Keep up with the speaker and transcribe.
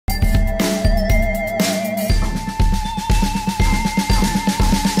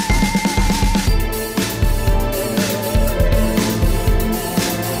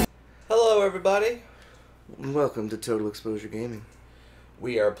welcome to Total Exposure Gaming.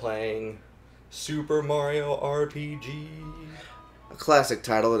 We are playing Super Mario RPG. A classic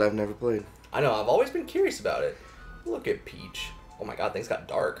title that I've never played. I know, I've always been curious about it. Look at Peach. Oh my god, things got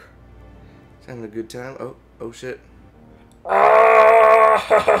dark. It's having a good time. Oh shit.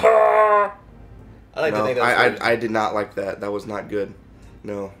 I like to think that I did not like that. That was not good.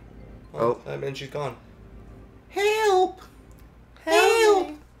 No. Well, I mean, she's gone. Help! Help!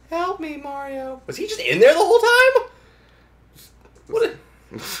 Me. Help me, Mario. Was he just in there the whole time? What?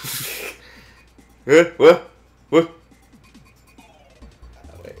 What?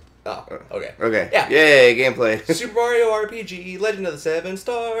 Oh, wait. Oh, okay. Okay. Yeah. Yay, gameplay. Super Mario RPG, Legend of the Seven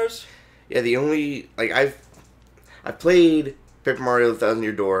Stars. Yeah, the only I've played Paper Mario: The Thousand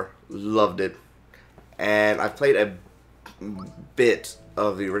Year Door, loved it, and I've played a bit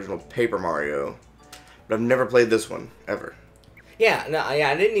of the original Paper Mario, but I've never played this one ever. Yeah, no, yeah,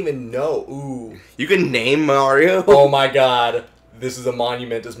 I didn't even know. Ooh. You can name Mario? Oh my god. This is a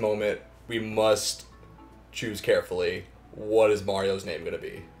monumentous moment. We must choose carefully. What is Mario's name going to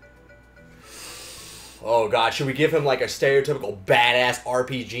be? Oh god, should we give him like a stereotypical badass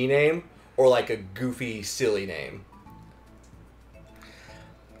RPG name? Or like a goofy, silly name?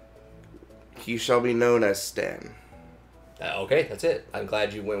 He shall be known as Stan. Okay, that's it. I'm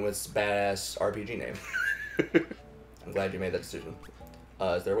glad you went with badass RPG name. I'm glad you made that decision.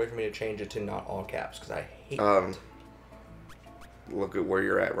 Is there a way for me to change it to not all caps? Because I hate it. Look at where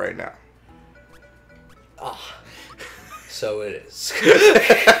you're at right now. Ah. So it is.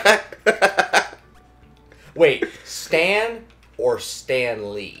 Wait, Stan or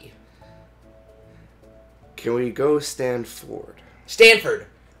Stan Lee? Can we go Stanford? Stanford!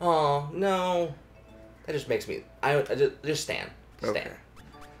 Oh, no. That just makes me... I just Stan. Stan. Okay.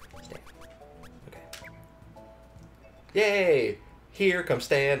 Stan. Okay. Yay! Here comes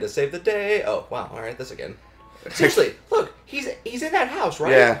Stan to save the day. Oh, wow. Alright, this again. Seriously, look. He's in that house,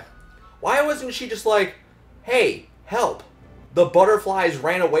 right? Yeah. Why wasn't she just like, hey, help. The butterflies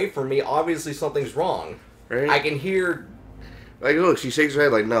ran away from me. Obviously something's wrong. Right? I can hear... Like, look, she shakes her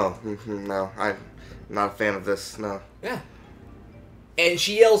head like, no. No, I'm not a fan of this. No. Yeah. And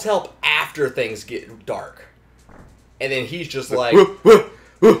she yells help after things get dark. And then he's just like... What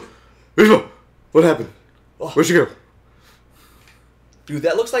happened? Oh. Where'd she go? Dude,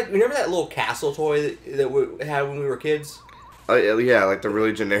 that looks like... Remember that little castle toy that we had when we were kids? Yeah, like the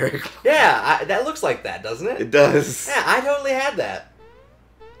really generic. Yeah, that looks like that, doesn't it? It does. Yeah, I totally had that.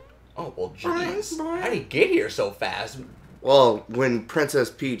 Oh, well, jeez. How did he get here so fast? Well, when Princess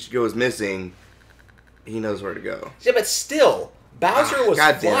Peach goes missing, he knows where to go. Yeah, but still, Bowser was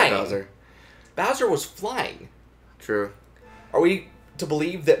flying. Damn it, Bowser. Bowser was flying. True. Are we to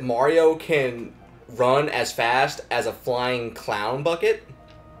believe that Mario can run as fast as a flying clown bucket?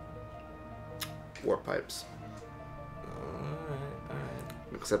 Warp pipes. Alright.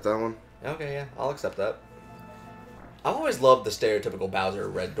 Accept that one? Okay, yeah, I'll accept that. I've always loved the stereotypical Bowser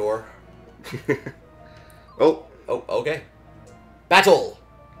red door. Oh, okay. Battle!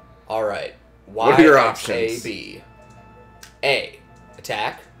 Alright. What are your Y, X, options? A, B. A.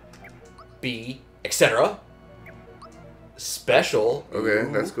 Attack. B. Etc. Special. okay,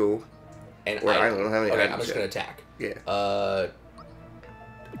 Ooh. that's cool. And Well, I don't have any Okay, items I'm just yet. gonna attack. Yeah.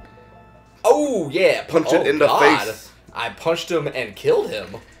 Oh, yeah. Punch it in the face. I punched him and killed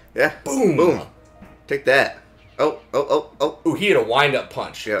him. Yeah. Boom. Boom. Take that. Oh. Ooh, he had a wind-up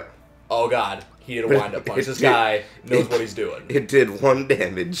punch. Yep. Oh, God. He had a wind-up punch. This guy knows what he's doing. It did 1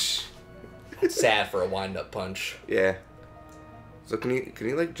 damage. It's sad for a wind-up punch. Yeah. So can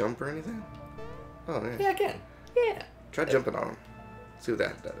you like jump or anything? Oh, yeah. Yeah, I can. Yeah. Try jumping on him. See what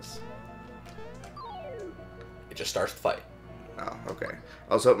that does. It just starts the fight. Oh, okay.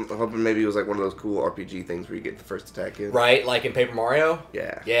 I was hoping maybe it was like one of those cool RPG things where you get the first attack in. Right? Like in Paper Mario?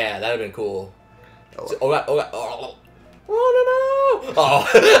 Yeah. Yeah, that would have been cool. Oh, God. Oh, no. Oh.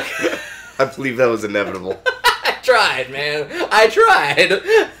 I believe that was inevitable. I tried, man. I tried.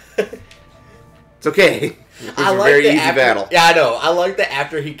 It's okay. It was a like very that easy after, battle. Yeah, I know. I like that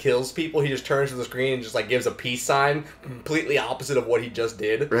after he kills people, he just turns to the screen and just like gives a peace sign, completely opposite of what he just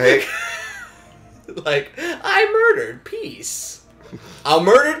did. Right? Like, I murdered peace. I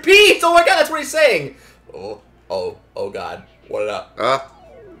murdered peace. Oh my god, that's what he's saying. Oh god. What up?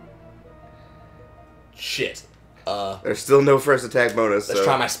 Shit. There's still no first attack bonus. Let's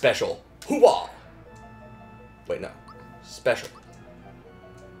try my special. Hoo-wah! Wait, no. Special.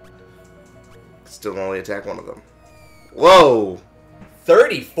 Still only attack one of them. Whoa!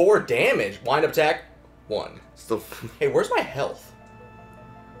 34 damage. Wind up attack. 1. Still. Hey, where's my health?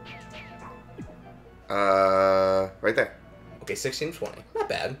 Right there. Okay, 16 to 20. Not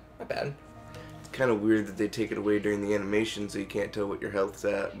bad. Not bad. kind of weird that they take it away during the animation so you can't tell what your health's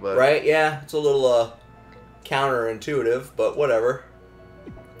at. But right? Yeah, it's a little counterintuitive, but whatever.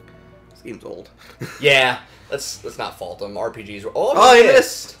 This game's old. Yeah, let's not fault him. RPGs were... Oh, he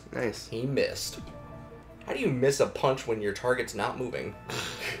missed! Nice. He missed. How do you miss a punch when your target's not moving?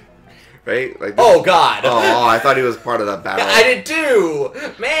 Right? Like oh, God! Oh, I thought he was part of that battle. I did too!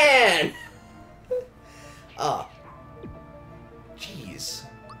 Man! Oh. Jeez.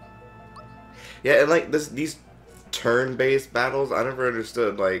 Yeah, and like these turn-based battles, I never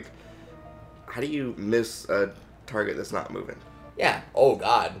understood, like, how do you miss a target that's not moving? Yeah. Oh,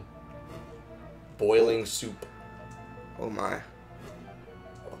 God. Boiling soup. Oh, my.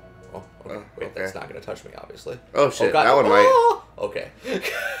 Oh, okay. Wait, okay. that's not going to touch me, obviously. Oh, shit. Oh, God. That one might. Okay.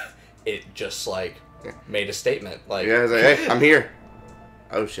 It just, like, made a statement. Like, yeah, I was like, hey, I'm here.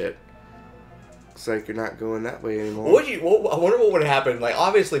 Oh, shit. Looks like you're not going that way anymore. I wonder what would happen. Like,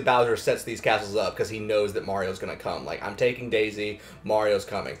 obviously, Bowser sets these castles up because he knows that Mario's going to come. Like, I'm taking Daisy, Mario's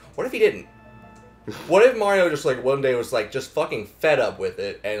coming. What if he didn't? What if Mario just, like, one day was, like, just fucking fed up with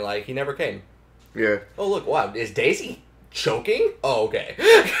it and, like, he never came? Yeah. Oh, look, wow. Is Daisy choking? Oh, okay.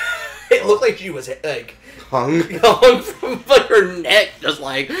 It looked like she was, like... Hung from, like, her neck.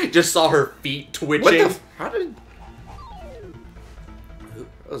 Just saw her feet twitching. What the how did...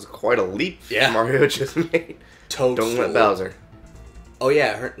 That was quite a leap Mario just made. Toadstool. Don't let Bowser. Oh,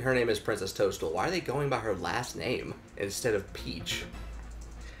 yeah, her name is Princess Toadstool. Why are they going by her last name instead of Peach?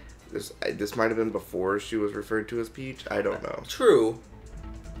 This might have been before she was referred to as Peach. I don't know. True.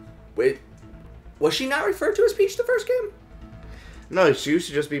 Wait, was she not referred to as Peach the first game? No, she used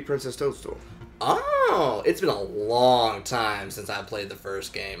to just be Princess Toadstool. Oh, it's been a long time since I played the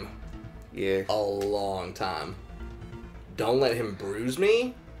first game. Yeah. A long time. Don't let him bruise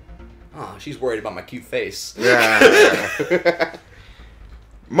me? Oh, she's worried about my cute face. Yeah.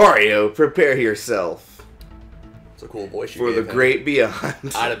 Mario, prepare yourself. It's a cool voice you for the gave him. Great beyond.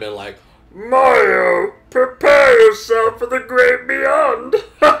 I'd have been like, Mario, prepare yourself for the great beyond.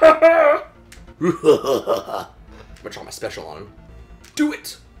 I'm gonna try my special on him. Do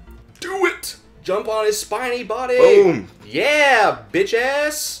it! Do it! Jump on his spiny body! Boom! Yeah, bitch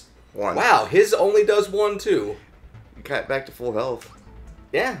ass! 1. Wow, his only does 1 too. You got back to full health.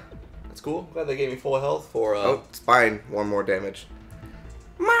 Yeah, that's cool. Glad they gave me full health for Oh, spine. 1 more damage.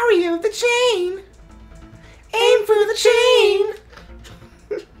 Mario the chain! Aim for the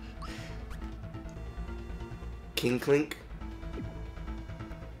chain! King Clink.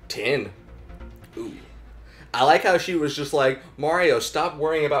 10. Ooh. I like how she was just like, Mario, stop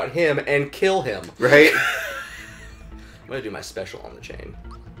worrying about him and kill him. Right? I'm gonna do my special on the chain.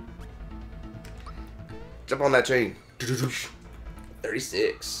 Jump on that chain.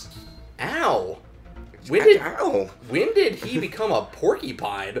 36. Ow! Ow! When did he become a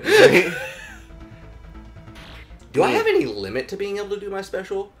porcupine? Right? Do I have any limit to being able to do my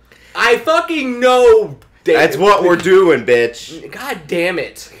special? I fucking know! That's what we're doing, bitch. God damn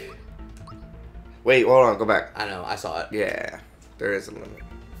it. Wait, hold on, go back. I know, I saw it. Yeah, there is a limit.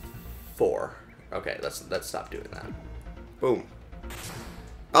 4. Okay, let's stop doing that. Boom.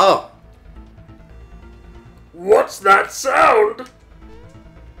 Oh! What's that sound?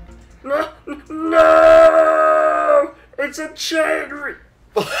 No! It's a chain.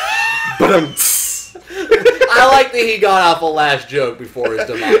 But I'm. I like that he got off a last joke before his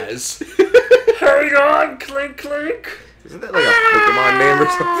demise. Hang on, Clink Clink. Isn't that like a Pokemon name or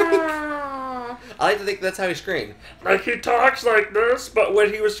something? I like to think that's how he screamed. Like he talks like this, but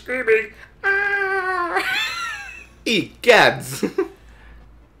when he was screaming, Egads.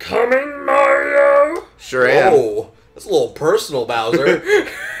 Coming, Mario. Sure am. Oh, that's a little personal, Bowser.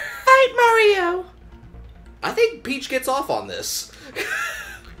 Fight, Mario. I think Peach gets off on this.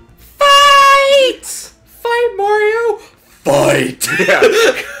 Fight! Fight, Mario! Fight! Yeah.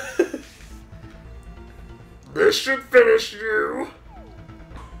 This should finish you.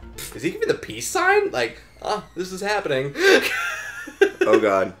 Is he giving the peace sign? Like, this is happening. Oh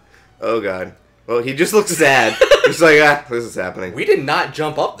god. Oh god. Well, he just looks sad. He's like, this is happening. We did not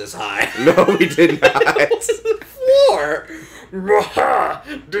jump up this high. No, we did not. This is the floor.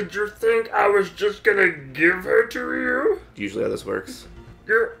 Did you think I was just gonna give her to you? Usually how this works.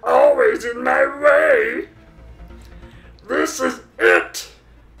 You're always in my way. This is it.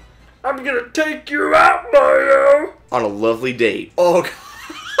 I'm gonna take you out, Mario. On a lovely date. Oh,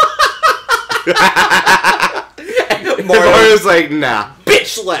 God. Mario's like, nah. Bitch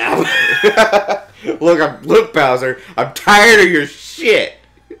slap. Look, Bowser. I'm tired of your shit.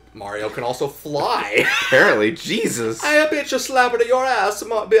 Mario can also fly. Apparently, Jesus. I bitch a slap to your ass,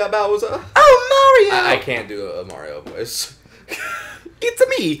 Bowser. Oh, Mario. I can't do a Mario voice.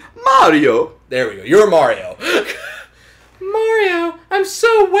 It's me, Mario. There we go. You're Mario. Mario, I'm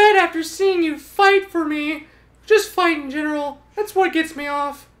so wet after seeing you fight for me. Just fight in general. That's what gets me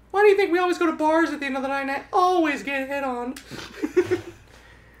off. Why do you think we always go to bars at the end of the night and I always get hit on?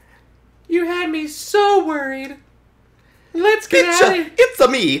 You had me so worried. Let's get out of here. It's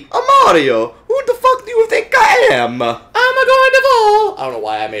me, Mario. Who the fuck do you think I am? I'm a going to fall. I don't know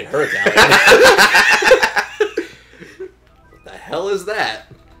why I made her Italian. What the hell is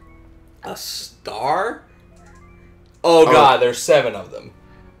that? A star? Oh god, there's 7 of them.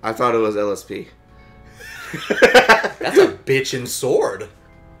 I thought it was LSP. That's a bitchin' sword.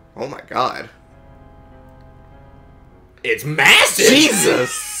 Oh my god. It's massive!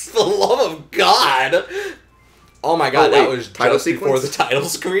 Jesus! For the love of God! Oh my god, that was title just before the title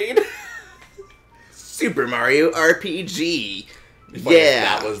screen. Super Mario RPG.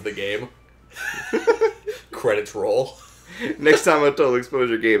 Yeah! That was the game. Credits roll. Next time on Total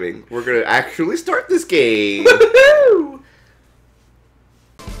Exposure Gaming, we're gonna actually start this game.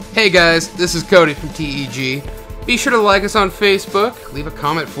 Hey guys, this is Cody from TEG. Be sure to like us on Facebook, leave a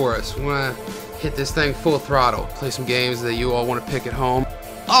comment for us. We want to hit this thing full throttle, play some games that you all want to pick at home.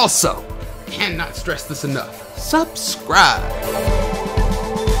 Also, cannot stress this enough, subscribe.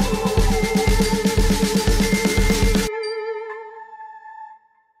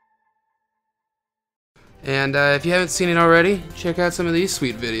 And if you haven't seen it already, check out some of these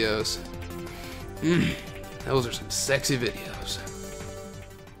sweet videos. Those are some sexy videos.